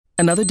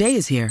Another day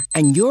is here,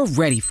 and you're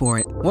ready for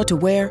it. What to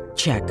wear?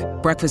 Check.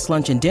 Breakfast,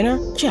 lunch, and dinner?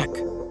 Check.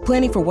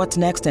 Planning for what's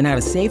next and how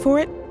to save for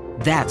it?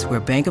 That's where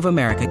Bank of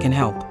America can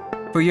help.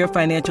 For your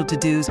financial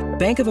to-dos,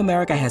 Bank of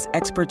America has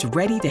experts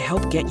ready to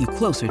help get you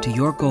closer to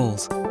your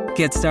goals.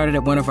 Get started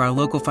at one of our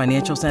local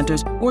financial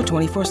centers or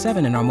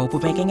 24/7 in our mobile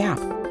banking app.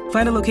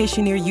 Find a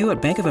location near you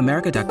at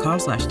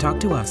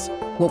bankofamerica.com/talktous.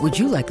 What would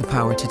you like the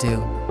power to do?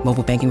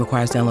 Mobile banking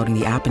requires downloading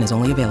the app and is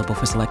only available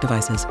for select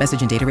devices.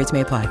 Message and data rates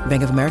may apply.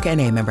 Bank of America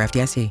N.A., member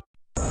FDIC.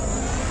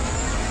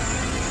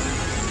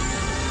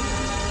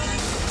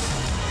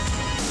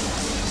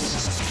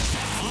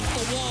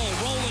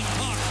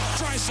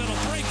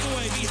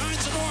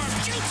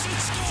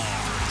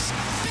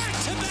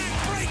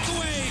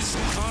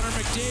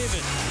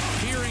 McDavid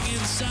peering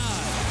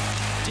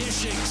inside,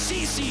 dishing,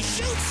 Ceci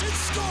shoots and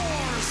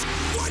scores!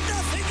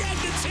 1-0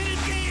 Edmonton in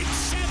Game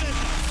 7!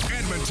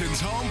 Edmonton's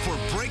home for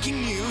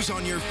breaking news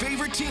on your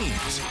favorite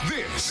teams.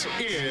 This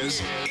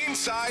is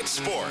Inside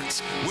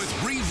Sports with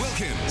Reed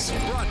Wilkins.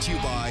 Brought to you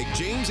by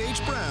James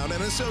H. Brown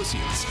and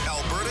Associates,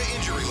 Alberta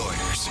Injury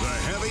Lawyers, the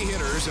heavy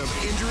hitters of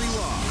injury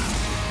law.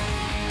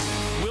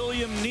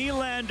 William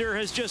Nylander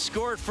has just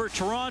scored for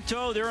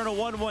Toronto. They're in a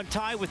 1-1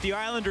 tie with the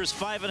Islanders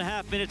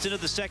 5.5 minutes into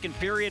the second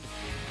period.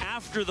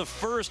 After the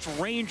first,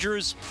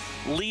 Rangers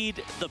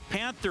lead the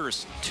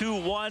Panthers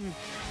 2-1.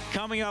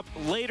 Coming up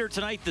later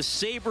tonight, the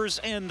Sabres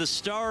and the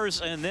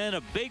Stars, and then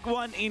a big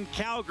one in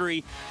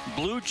Calgary.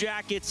 Blue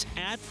Jackets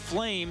at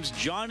Flames.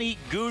 Johnny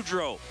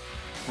Gaudreau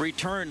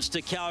returns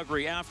to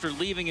Calgary after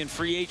leaving in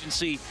free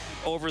agency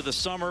over the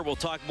summer. We'll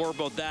talk more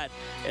about that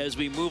as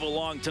we move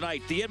along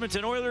tonight. The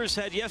Edmonton Oilers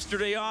had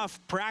yesterday off,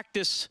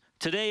 practice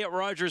today at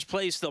Rogers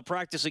Place. They'll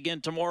practice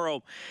again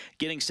tomorrow,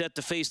 getting set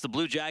to face the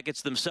Blue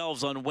Jackets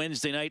themselves on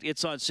Wednesday night.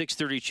 It's on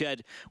 6:30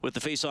 CHED with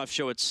the face-off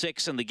show at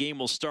 6, and the game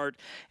will start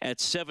at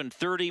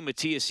 7:30.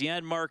 Matthias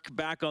Janmark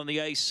back on the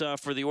ice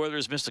for the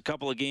Oilers. Missed a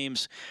couple of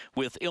games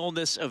with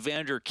illness.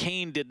 Evander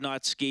Kane did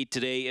not skate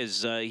today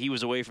as he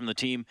was away from the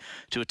team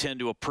to attend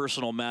to a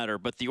personal matter.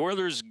 But the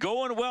Oilers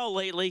going well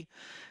lately.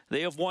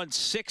 They have won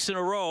 6 in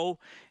a row.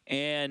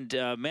 And,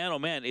 man, oh,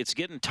 man, it's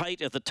getting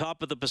tight at the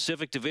top of the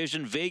Pacific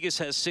Division. Vegas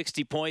has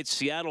 60 points,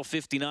 Seattle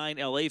 59,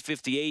 L.A.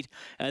 58,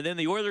 and then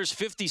the Oilers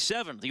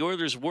 57. The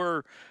Oilers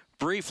were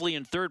briefly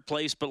in third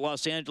place, but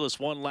Los Angeles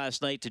won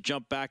last night to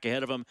jump back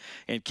ahead of them,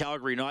 and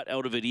Calgary not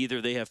out of it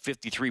either. They have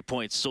 53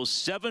 points. So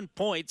 7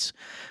 points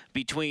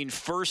between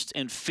first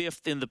and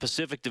fifth in the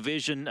Pacific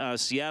Division.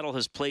 Seattle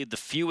has played the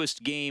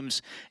fewest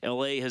games.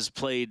 L.A. has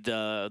played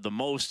the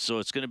most, so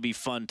it's going to be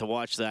fun to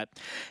watch that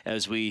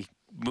as we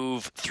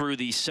move through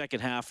the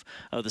second half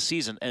of the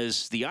season,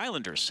 as the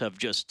Islanders have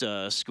just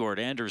scored.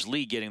 Anders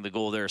Lee getting the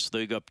goal there,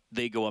 so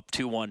they go up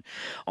 2-1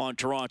 on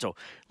Toronto.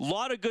 A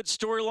lot of good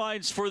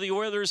storylines for the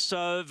Oilers.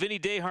 Vinny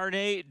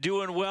Desharnais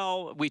doing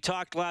well. We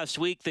talked last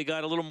week. They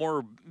got a little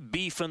more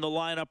beef in the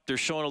lineup. They're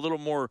showing a little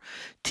more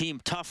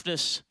team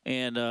toughness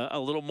and a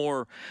little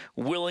more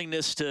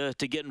willingness to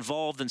get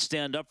involved and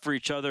stand up for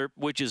each other,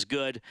 which is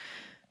good.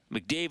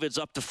 McDavid's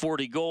up to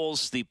 40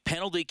 goals. The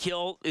penalty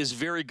kill is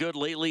very good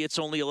lately. It's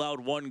only allowed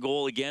 1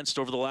 goal against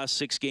over the last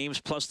 6 games.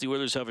 Plus, the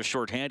Oilers have a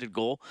shorthanded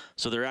goal,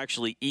 so they're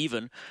actually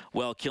even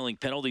while killing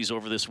penalties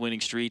over this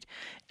winning streak.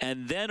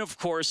 And then, of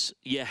course,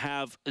 you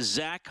have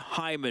Zach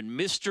Hyman,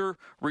 Mr.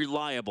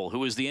 Reliable,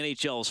 who is the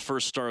NHL's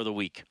first star of the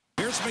week.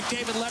 Here's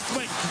McDavid left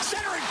wing.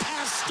 Centering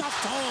pass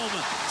stuffed home.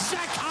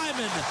 Zach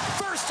Hyman.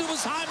 First it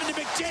was Hyman to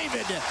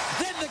McDavid.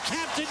 Then the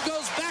captain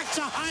goes back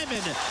to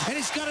Hyman. And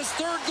he's got his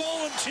 3rd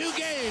goal in 2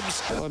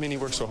 games. Well, I mean, he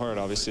works so hard,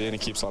 obviously, and he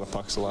keeps a lot of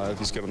pucks alive.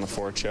 He's good on the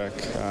forecheck.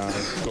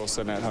 Goes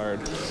to the net hard.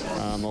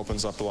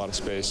 Opens up a lot of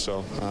space.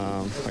 So,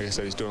 like I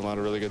said, he's doing a lot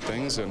of really good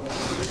things. And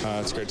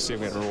it's great to see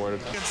him getting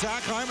rewarded. And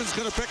Zach Hyman's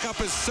going to pick up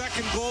his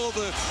 2nd goal of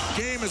the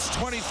game, his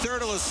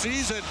 23rd of the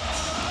season.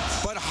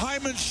 But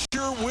Hyman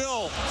sure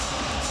will.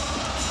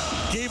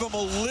 Gave him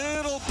a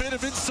little bit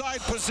of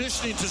inside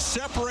positioning to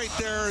separate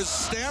there as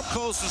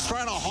Stamkos is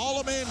trying to haul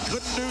him in,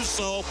 couldn't do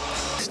so.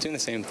 He's doing the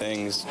same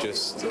things,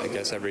 just I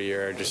guess every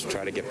year, just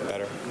try to get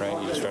better,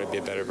 right? You just try to be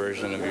a better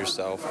version of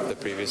yourself the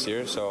previous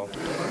year. So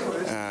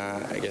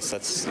I guess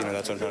that's what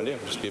I'm trying to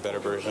do, just be a better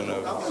version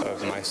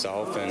of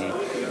myself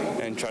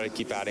and try to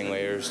keep adding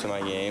layers to my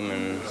game.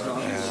 And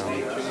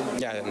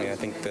yeah, I mean, I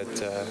think that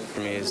for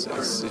me it's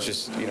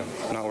just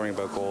not worrying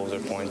about goals or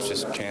points,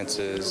 just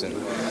chances and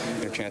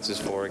chances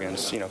for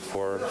against.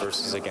 For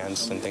versus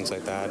against and things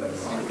like that.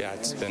 And yeah,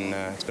 it's been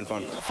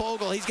fun.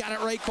 Fogle, he's got it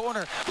right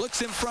corner.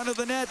 Looks in front of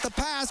the net. The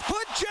pass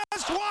put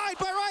just wide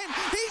by Ryan.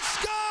 He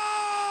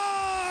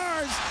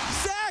scores!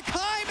 Zach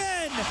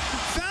Hyman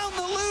found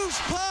the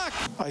loose puck.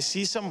 I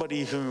see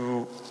somebody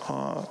who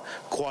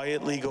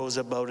quietly goes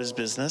about his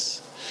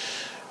business.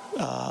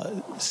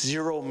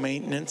 Zero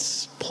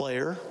maintenance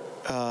player.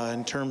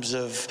 In terms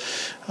of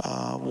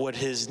what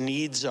his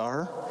needs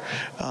are.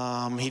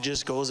 He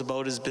just goes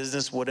about his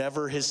business,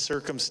 whatever his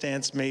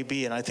circumstance may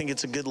be. And I think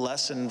it's a good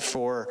lesson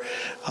for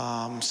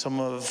some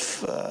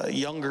of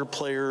younger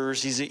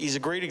players. He's a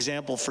great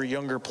example for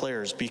younger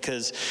players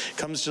because he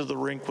comes to the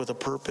rink with a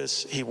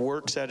purpose. He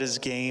works at his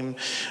game.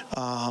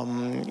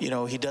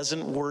 He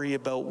doesn't worry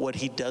about what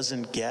he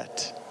doesn't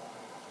get.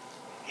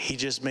 He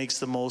just makes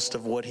the most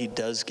of what he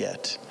does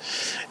get.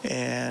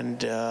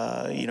 And,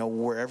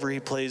 wherever he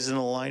plays in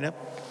the lineup,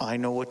 I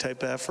know what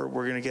type of effort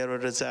we're going to get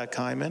out of Zach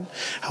Hyman.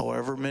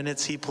 However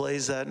minutes he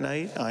plays that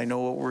night, I know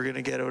what we're going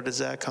to get out of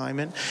Zach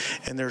Hyman.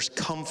 And there's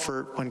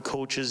comfort when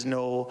coaches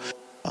know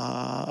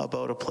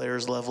about a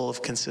player's level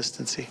of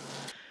consistency.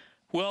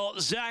 Well,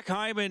 Zach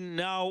Hyman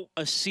now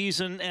a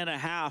season and a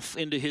half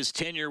into his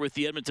tenure with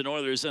the Edmonton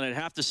Oilers, and I'd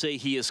have to say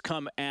he has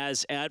come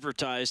as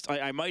advertised.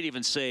 I might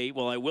even say,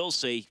 I will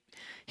say,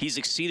 he's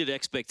exceeded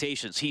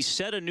expectations. He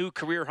set a new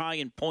career high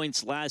in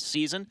points last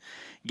season,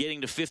 getting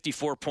to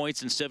 54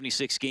 points in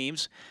 76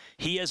 games.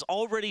 He has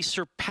already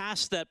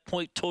surpassed that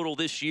point total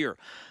this year.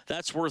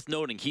 That's worth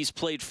noting. He's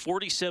played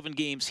 47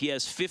 games. He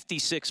has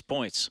 56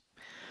 points.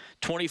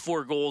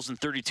 24 goals and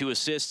 32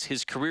 assists.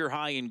 His career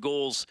high in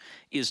goals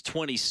is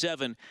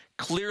 27.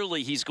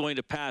 Clearly, he's going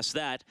to pass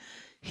that.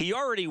 He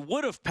already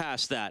would have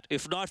passed that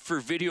if not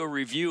for video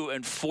review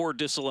and 4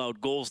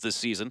 disallowed goals this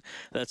season.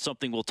 That's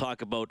something we'll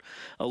talk about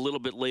a little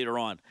bit later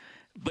on.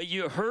 But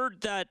you heard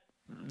that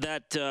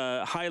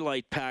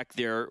highlight pack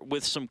there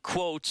with some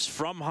quotes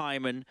from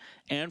Hyman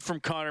and from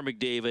Connor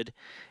McDavid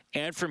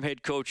and from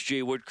head coach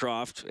Jay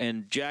Woodcroft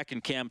and Jack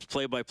and Cam's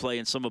play-by-play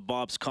and some of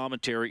Bob's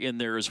commentary in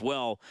there as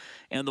well.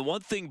 And the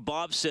one thing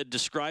Bob said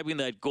describing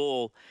that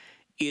goal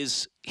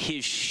is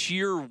his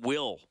sheer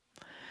will.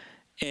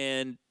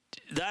 And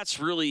that's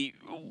really,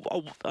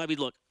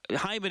 look,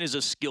 Hyman is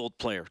a skilled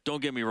player.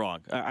 Don't get me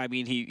wrong.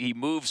 He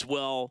moves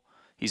well.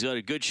 He's got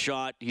a good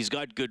shot. He's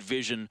got good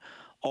vision,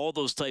 all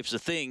those types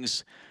of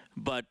things.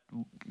 But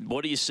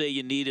what do you say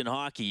you need in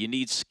hockey? You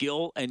need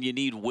skill and you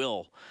need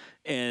will.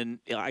 And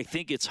I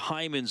think it's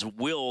Hyman's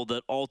will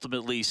that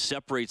ultimately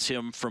separates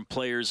him from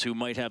players who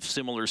might have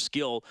similar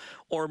skill,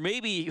 or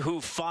maybe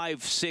who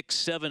 5, 6,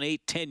 7,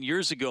 8, 10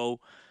 years ago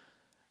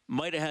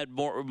might have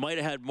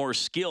had more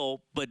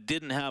skill, but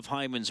didn't have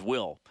Hyman's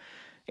will.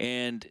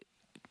 And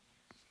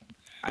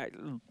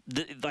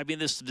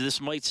this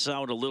might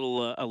sound a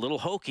little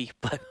hokey,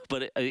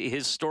 but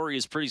his story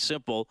is pretty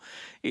simple.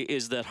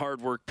 Is that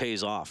hard work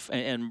pays off?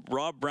 And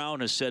Rob Brown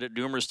has said it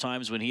numerous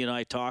times when he and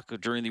I talk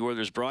during the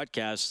Oilers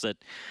broadcasts that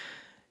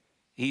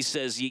he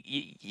says,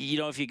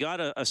 if you got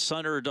a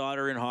son or a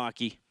daughter in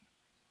hockey,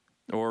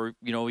 or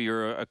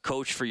you're a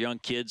coach for young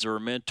kids or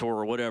a mentor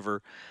or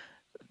whatever.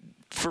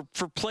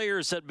 For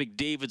players at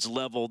McDavid's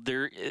level,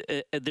 there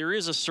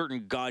is a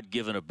certain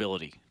God-given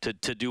ability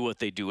to do what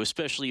they do,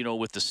 especially,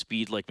 with the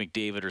speed like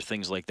McDavid or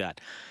things like that.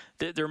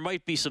 There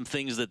might be some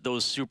things that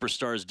those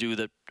superstars do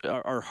that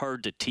are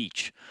hard to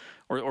teach,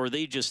 or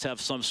they just have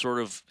some sort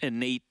of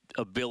innate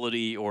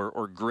ability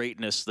or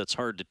greatness that's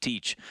hard to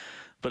teach.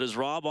 But as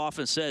Rob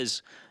often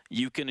says,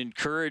 you can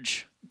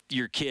encourage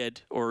your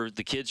kid or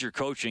the kids you're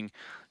coaching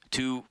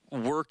to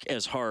work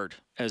as hard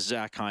as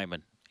Zach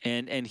Hyman.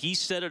 And he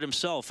said it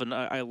himself, and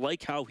I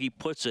like how he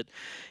puts it.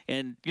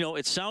 And,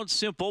 it sounds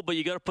simple, but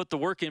you got to put the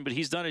work in. But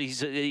he's done it.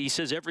 He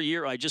says, every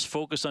year I just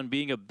focus on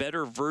being a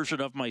better version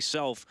of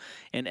myself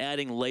and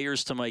adding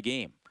layers to my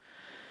game.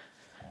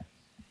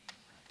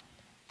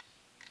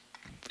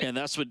 And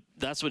that's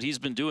what he's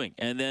been doing.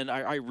 And then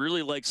I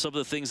really like some of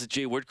the things that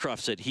Jay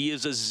Woodcroft said. He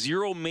is a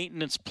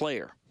zero-maintenance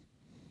player.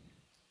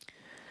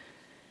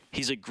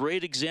 He's a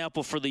great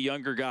example for the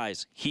younger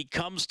guys. He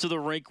comes to the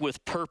rink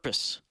with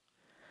purpose.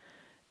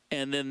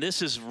 And then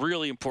this is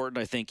really important,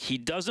 I think. He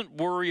doesn't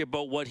worry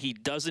about what he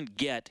doesn't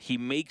get. He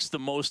makes the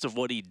most of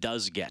what he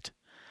does get.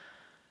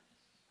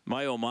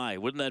 My, oh my,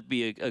 wouldn't that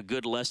be a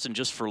good lesson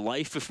just for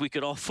life if we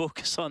could all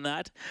focus on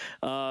that?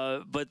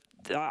 But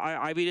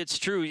it's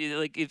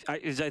true.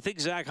 I think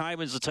Zach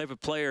Hyman's the type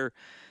of player,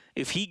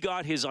 if he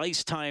got his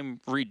ice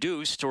time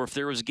reduced, or if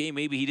there was a game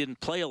maybe he didn't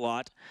play a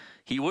lot,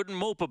 he wouldn't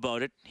mope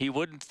about it. He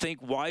wouldn't think,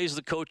 why is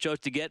the coach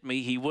out to get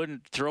me? He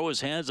wouldn't throw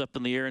his hands up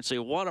in the air and say,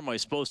 what am I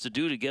supposed to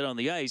do to get on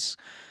the ice?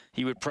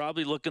 He would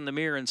probably look in the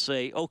mirror and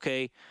say,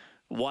 okay,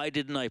 why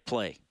didn't I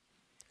play?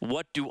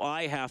 What do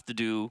I have to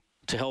do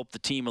to help the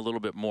team a little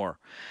bit more?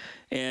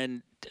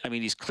 And,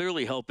 he's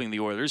clearly helping the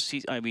Oilers.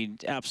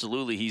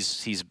 Absolutely,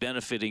 he's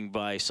benefiting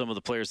by some of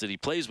the players that he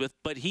plays with,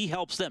 but he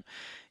helps them.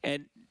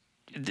 And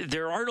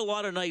there aren't a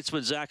lot of nights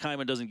when Zach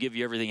Hyman doesn't give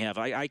you everything he has.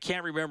 I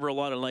can't remember a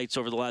lot of nights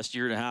over the last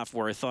year and a half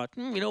where I thought,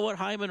 you know what,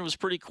 Hyman was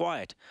pretty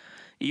quiet.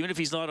 Even if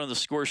he's not on the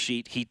score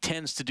sheet, he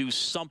tends to do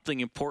something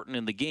important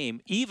in the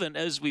game, even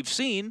as we've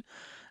seen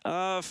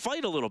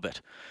fight a little bit,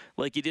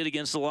 like he did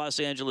against the Los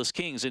Angeles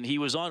Kings. And he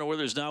was on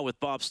Oilers Now with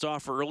Bob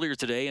Stauffer earlier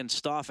today, and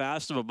Staff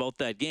asked him about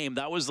that game.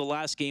 That was the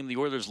last game the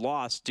Oilers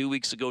lost 2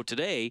 weeks ago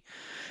today.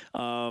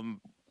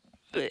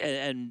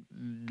 And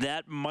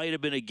that might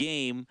have been a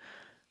game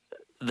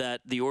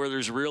that the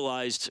Oilers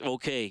realized,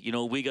 okay,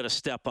 we got to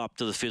step up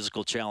to the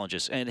physical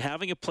challenges. And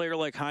having a player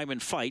like Hyman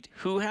fight,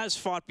 who has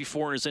fought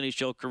before in his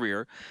NHL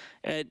career,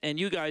 and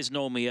you guys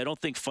know me, I don't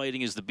think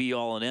fighting is the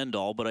be-all and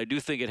end-all, but I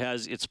do think it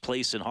has its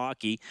place in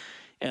hockey.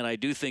 And I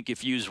do think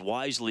if used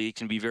wisely, it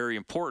can be very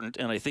important.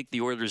 And I think the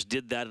Oilers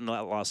did that in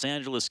that Los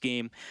Angeles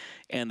game,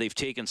 and they've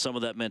taken some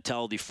of that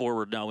mentality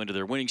forward now into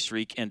their winning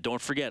streak. And don't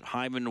forget,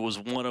 Hyman was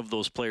one of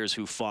those players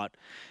who fought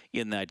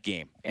in that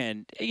game.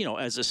 And,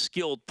 as a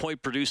skilled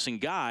point-producing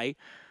guy,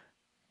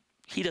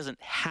 he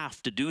doesn't have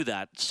to do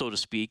that, so to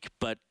speak,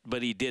 but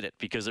he did it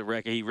because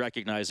he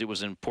recognized it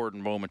was an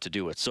important moment to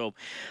do it. So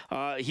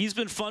he's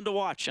been fun to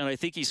watch, and I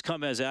think he's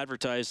come as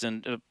advertised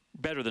and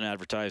better than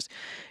advertised,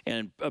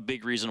 and a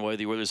big reason why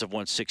the Oilers have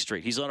won 6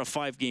 straight. He's on a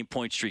 5-game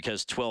point streak,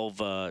 has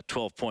 12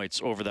 points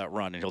over that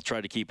run, and he'll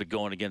try to keep it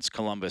going against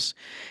Columbus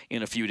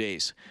in a few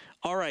days.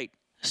 All right.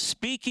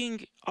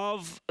 Speaking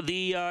of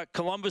the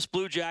Columbus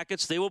Blue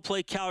Jackets, they will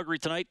play Calgary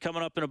tonight,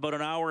 coming up in about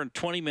an hour and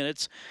 20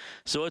 minutes.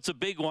 So it's a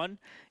big one.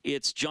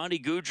 It's Johnny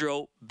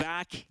Gaudreau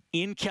back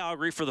in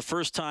Calgary for the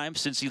first time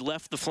since he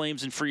left the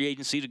Flames in free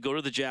agency to go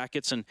to the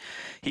Jackets. And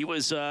he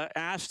was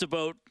asked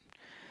about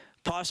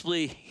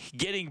possibly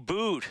getting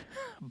booed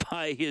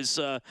by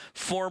his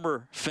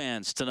former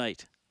fans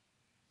tonight.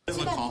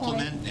 It's a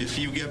compliment if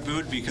you get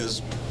booed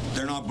because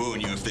they're not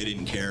booing you if they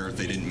didn't care, if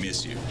they didn't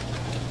miss you.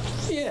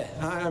 Yeah,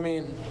 I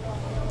mean,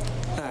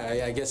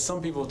 I guess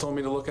some people told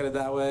me to look at it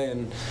that way,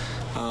 and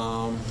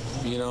I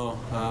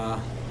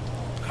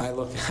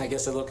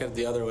guess I look at it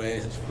the other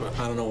way.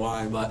 I don't know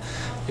why, but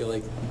I feel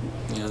like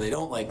they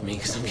don't like me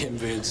because I'm getting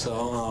booed.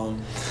 So,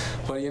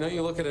 but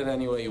you look at it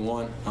any way you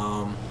want.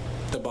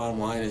 The bottom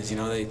line is,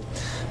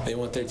 they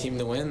want their team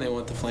to win, they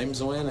want the Flames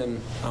to win, and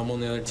I'm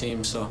on the other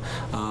team. So,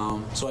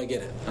 so I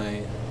get it.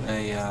 I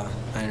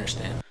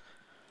understand.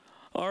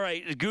 All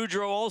right,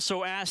 Gaudreau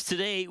also asked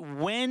today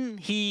when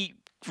he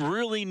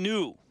really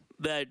knew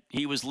that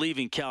he was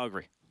leaving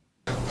Calgary.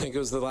 I think it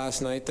was the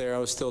last night there. I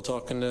was still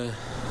talking to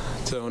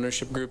the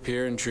ownership group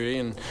here in Tree,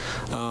 and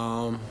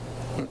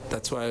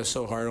that's why it was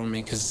so hard on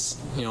me because,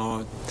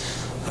 I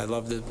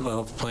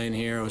loved playing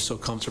here. I was so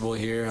comfortable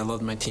here. I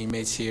loved my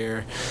teammates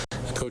here.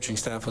 The coaching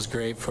staff was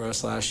great for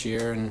us last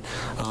year, and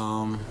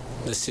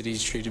the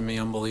city's treated me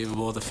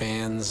unbelievable, the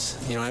fans,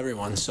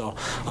 everyone. So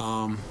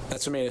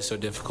that's what made it so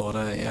difficult.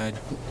 At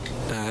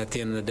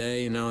the end of the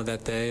day,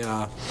 that day,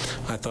 I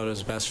thought it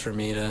was best for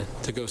me to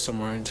go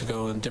somewhere and to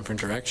go in a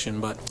different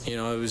direction. But, it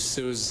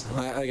was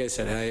like I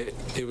said,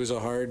 it was a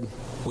hard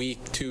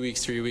week, 2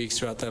 weeks, 3 weeks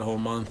throughout that whole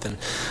month. And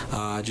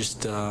I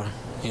just,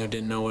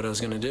 didn't know what I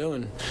was going to do.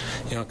 And,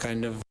 I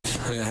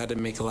had to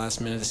make a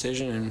last-minute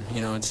decision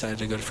and, I decided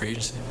to go to free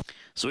agency.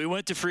 So he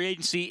went to free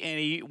agency, and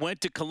he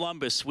went to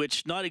Columbus,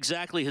 which not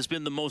exactly has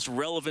been the most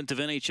relevant of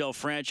NHL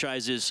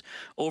franchises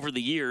over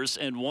the years,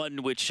 and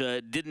one which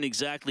didn't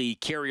exactly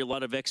carry a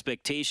lot of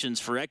expectations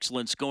for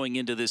excellence going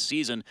into this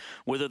season,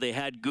 whether they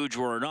had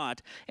Gaudreau or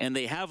not, and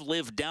they have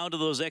lived down to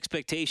those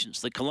expectations.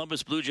 The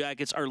Columbus Blue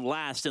Jackets are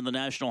last in the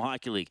National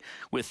Hockey League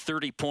with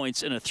 30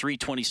 points and a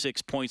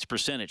 .326 points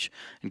percentage.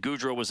 And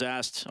Gaudreau was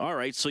asked, all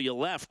right, so you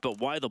left, but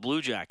why the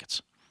Blue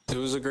Jackets? It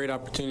was a great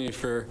opportunity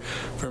for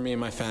me and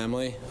my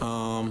family.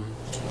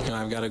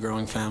 I've got a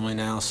growing family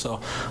now,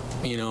 so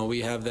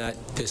we have that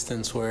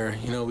distance where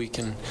we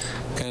can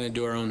kind of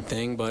do our own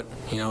thing, but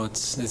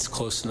it's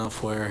close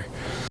enough where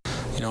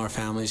our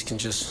families can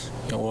just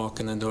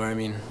walk in the door. I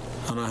mean,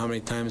 I don't know how many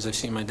times I've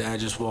seen my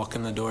dad just walk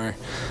in the door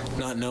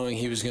not knowing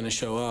he was going to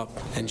show up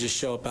and just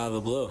show up out of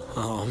the blue.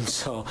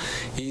 So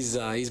he's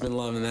been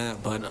loving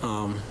that. But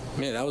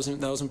that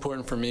was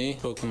important for me,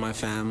 both with my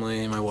family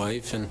and my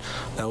wife, and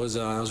that was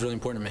really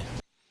important to me.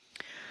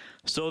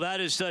 So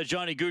that is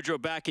Johnny Gaudreau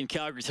back in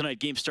Calgary tonight.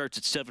 Game starts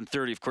at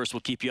 7:30. Of course,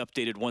 we'll keep you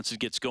updated once it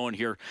gets going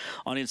here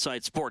on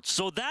Inside Sports.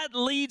 So that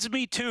leads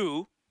me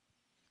to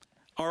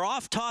our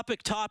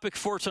off-topic topic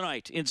for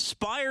tonight,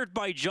 inspired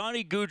by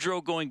Johnny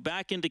Gaudreau going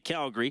back into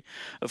Calgary.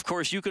 Of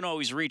course, you can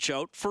always reach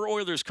out for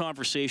Oilers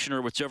conversation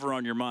or whatever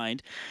on your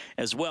mind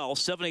as well.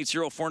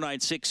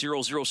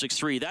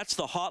 780-496-0063. That's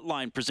the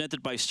hotline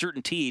presented by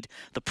CertainTeed,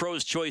 the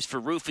pro's choice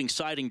for roofing,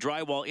 siding,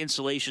 drywall,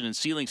 insulation, and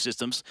ceiling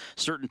systems.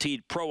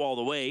 CertainTeed Pro all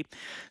the way.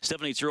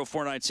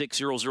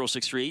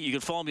 780-496-0063. You can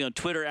follow me on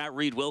Twitter at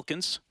Reed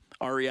Wilkins.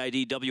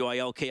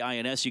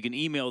 REIDWILKINS. You can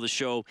email the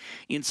show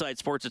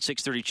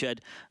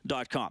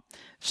insidesports@630ched.com.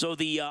 So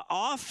the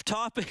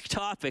off-topic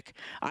topic,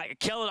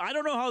 Kellen, I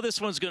don't know how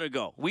this one's going to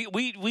go.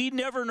 We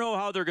never know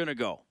how they're going to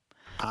go.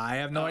 I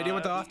have no idea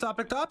what the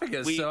off-topic topic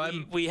is.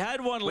 We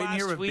had one last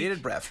here with week.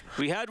 Bated breath.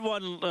 We had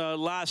one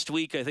last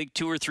week, I think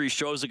 2 or 3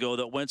 shows ago,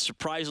 that went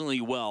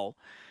surprisingly well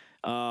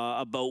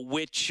about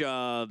which,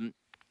 because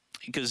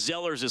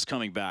Zellers is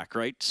coming back,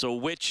 right? So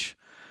which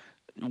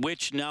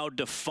now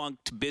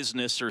defunct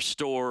business or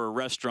store or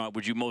restaurant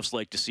would you most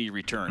like to see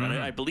return? And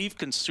I believe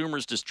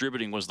Consumers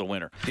Distributing was the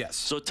winner. Yes.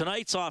 So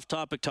tonight's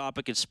off-topic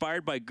topic,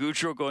 inspired by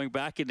Gaudreau going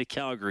back into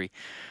Calgary.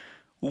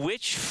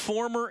 Which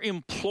former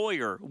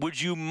employer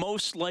would you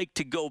most like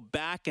to go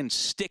back and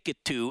stick it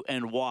to,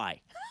 and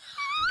why?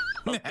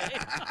 Okay?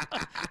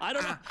 I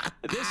don't know.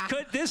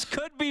 This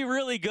could be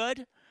really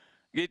good.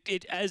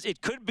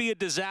 It could be a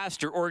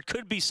disaster, or it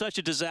could be such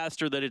a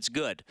disaster that it's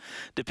good,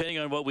 depending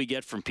on what we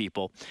get from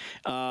people.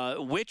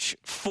 Which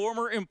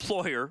former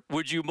employer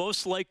would you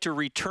most like to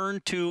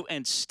return to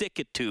and stick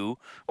it to,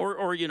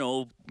 or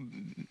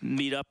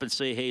meet up and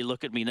say, hey,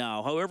 look at me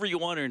now? However you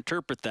want to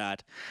interpret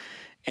that.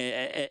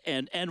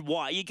 And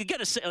why? You got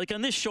to say, like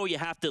on this show, you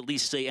have to at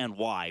least say and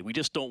why. We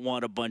just don't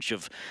want a bunch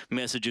of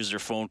messages or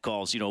phone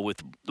calls,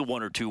 with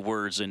one or two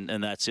words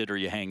and that's it, or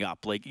you hang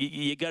up. Like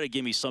you got to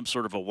give me some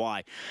sort of a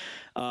why.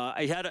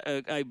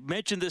 I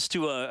mentioned this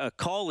to a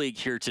colleague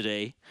here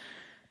today,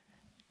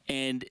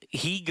 and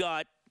he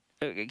got.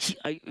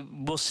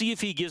 We'll see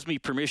if he gives me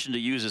permission to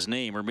use his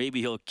name, or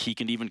maybe he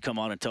can even come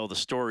on and tell the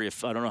story.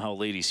 If I don't know how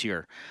late he's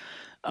here,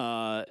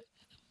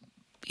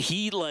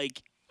 he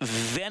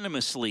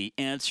venomously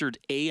answered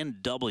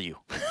A&W.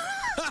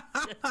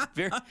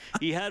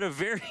 He had a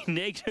very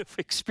negative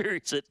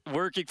experience at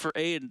working for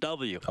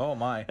A&W. Oh,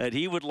 my. And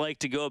he would like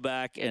to go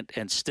back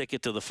and stick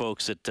it to the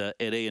folks at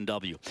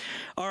A&W.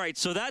 All right,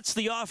 so that's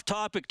the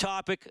off-topic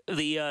topic.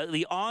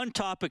 The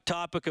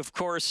on-topic, of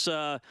course,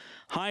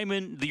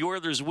 Hyman, the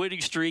Oilers'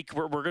 winning streak.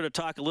 We're going to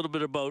talk a little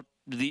bit about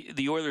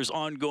the Oilers'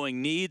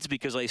 ongoing needs,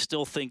 because I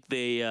still think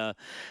they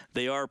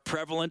are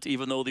prevalent,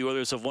 even though the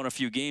Oilers have won a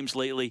few games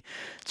lately.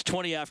 It's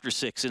 20 after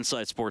 6,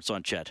 Inside Sports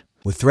on Ched.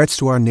 With threats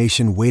to our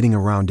nation waiting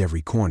around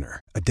every corner,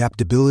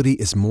 adaptability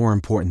is more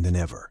important than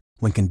ever.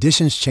 When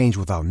conditions change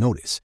without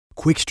notice,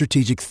 quick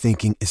strategic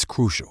thinking is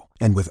crucial.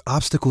 And with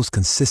obstacles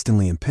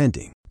consistently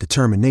impending,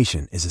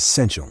 determination is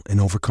essential in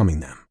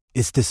overcoming them.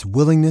 It's this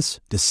willingness,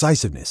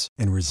 decisiveness,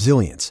 and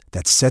resilience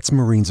that sets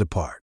Marines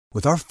apart.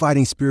 With our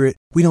fighting spirit,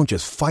 we don't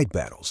just fight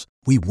battles,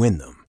 we win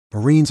them.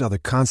 Marines are the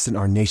constant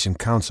our nation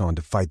counts on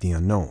to fight the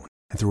unknown.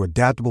 And through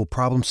adaptable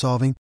problem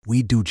solving,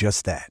 we do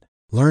just that.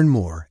 Learn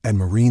more at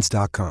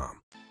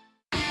Marines.com.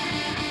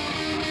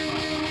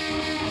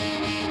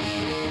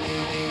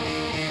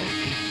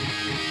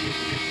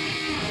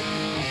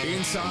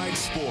 Inside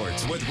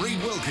Sports with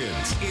Reed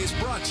Wilkins is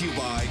brought to you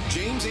by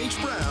James H.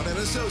 Brown and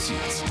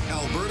Associates,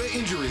 Alberta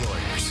Injury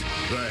Lawyers,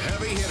 the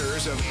heavy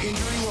hitters of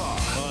injury law.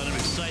 Well, and I'm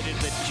excited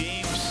that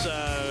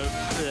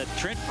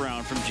Trent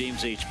Brown from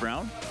James H.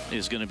 Brown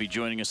is going to be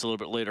joining us a little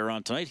bit later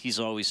on tonight. He's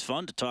always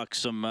fun to talk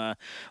some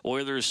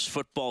Oilers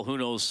football. Who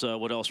knows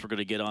what else we're going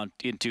to get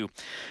into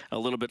a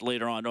little bit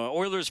later on.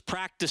 Oilers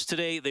practice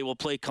today. They will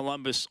play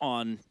Columbus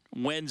on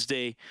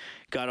Wednesday.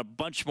 Got a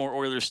bunch more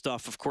Oilers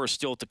stuff, of course,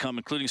 still to come,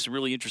 including some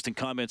really interesting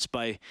comments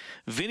by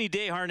Vinny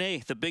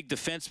Desharnais, the big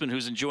defenseman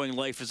who's enjoying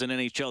life as an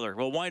NHLer.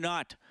 Well, why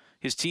not?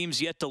 His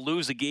team's yet to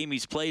lose a game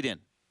he's played in.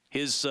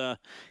 His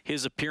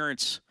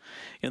appearance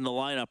in the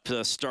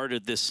lineup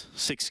started this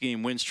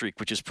 6-game win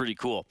streak, which is pretty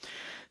cool.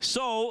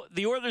 So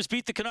the Oilers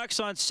beat the Canucks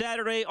on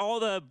Saturday.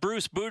 All the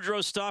Bruce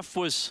Boudreau stuff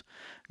was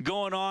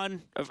going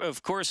on.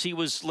 Of course, he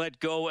was let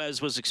go,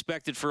 as was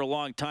expected, for a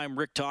long time.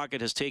 Rick Tocchet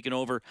has taken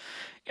over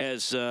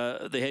as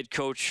the head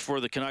coach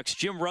for the Canucks.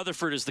 Jim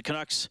Rutherford is the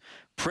Canucks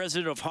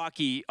president of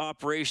hockey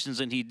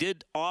operations, and he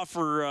did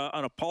offer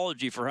an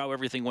apology for how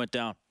everything went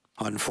down.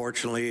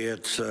 Unfortunately,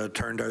 it's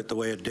turned out the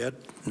way it did.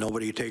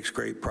 Nobody takes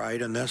great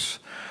pride in this.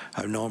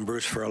 I've known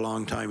Bruce for a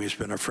long time. He's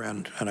been a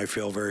friend, and I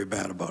feel very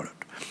bad about it.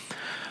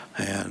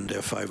 And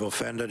if I've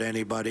offended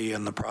anybody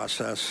in the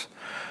process,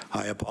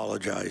 I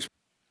apologize.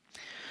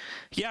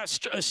 Yeah,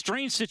 a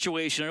strange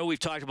situation. I know we've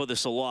talked about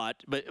this a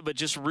lot, but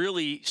just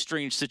really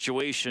strange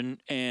situation.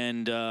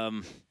 And, I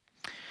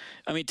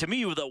mean, to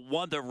me, the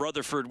one that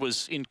Rutherford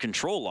was in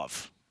control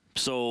of.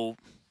 So,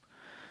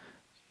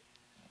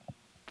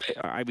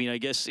 I mean, I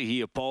guess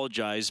he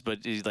apologized, but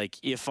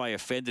if I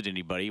offended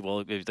anybody,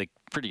 well, it's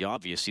pretty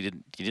obvious he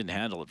didn't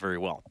handle it very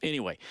well.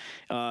 Anyway,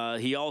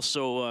 he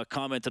also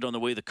commented on the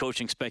way the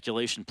coaching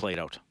speculation played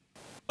out.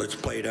 It's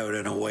played out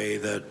in a way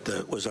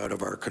that was out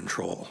of our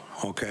control.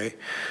 Okay,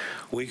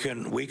 we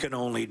can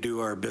only do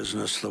our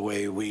business the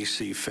way we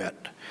see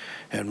fit,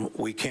 and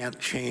we can't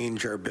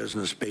change our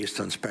business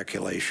based on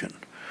speculation.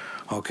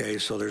 Okay,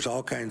 so there's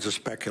all kinds of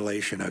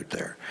speculation out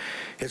there.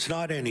 It's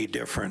not any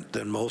different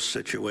than most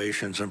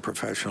situations in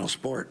professional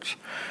sports,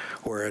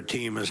 where a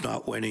team is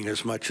not winning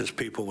as much as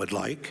people would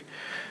like,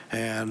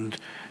 and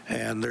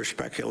there's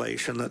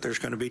speculation that there's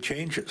going to be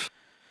changes.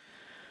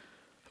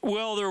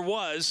 Well, there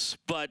was,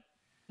 but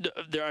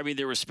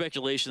there was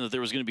speculation that there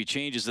was going to be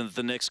changes and that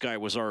the next guy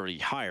was already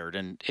hired.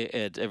 And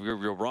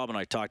Rob and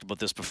I talked about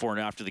this before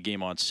and after the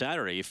game on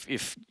Saturday.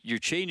 If you're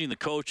changing the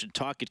coach and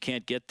Tocchet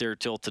can't get there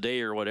till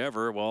today or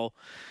whatever, well,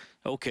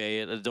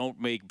 okay, don't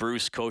make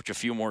Bruce coach a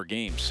few more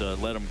games.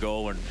 Let him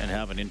go and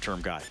have an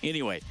interim guy.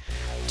 Anyway,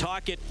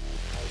 Tocchet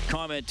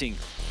commenting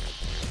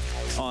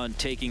on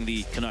taking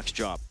the Canucks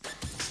job.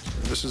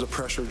 This is a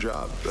pressure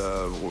job.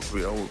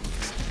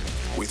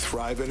 We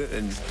thrive in it,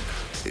 and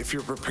if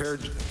you're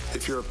prepared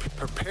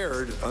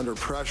under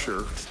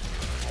pressure,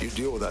 you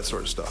deal with that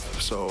sort of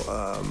stuff. So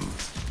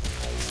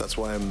that's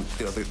why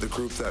the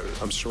group that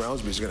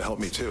surrounds me is going to help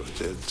me too.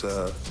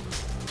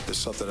 It's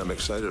something I'm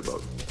excited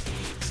about.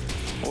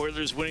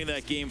 Oilers winning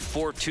that game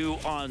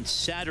 4-2 on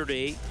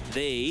Saturday.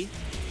 They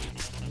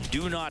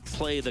do not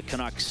play the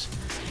Canucks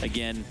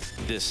again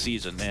this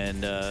season,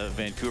 and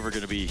Vancouver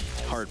going to be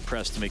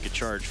hard-pressed to make a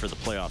charge for the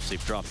playoffs.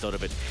 They've dropped out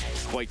of it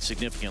quite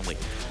significantly.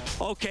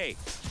 Okay,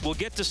 we'll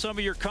get to some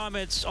of your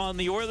comments on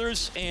the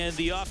Oilers and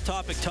the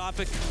off-topic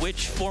topic.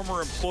 Which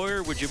former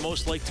employer would you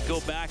most like to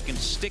go back and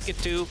stick it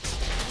to?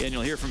 And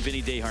you'll hear from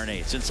Vinny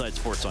Desharnais. It's Inside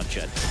Sports on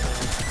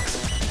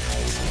Ched.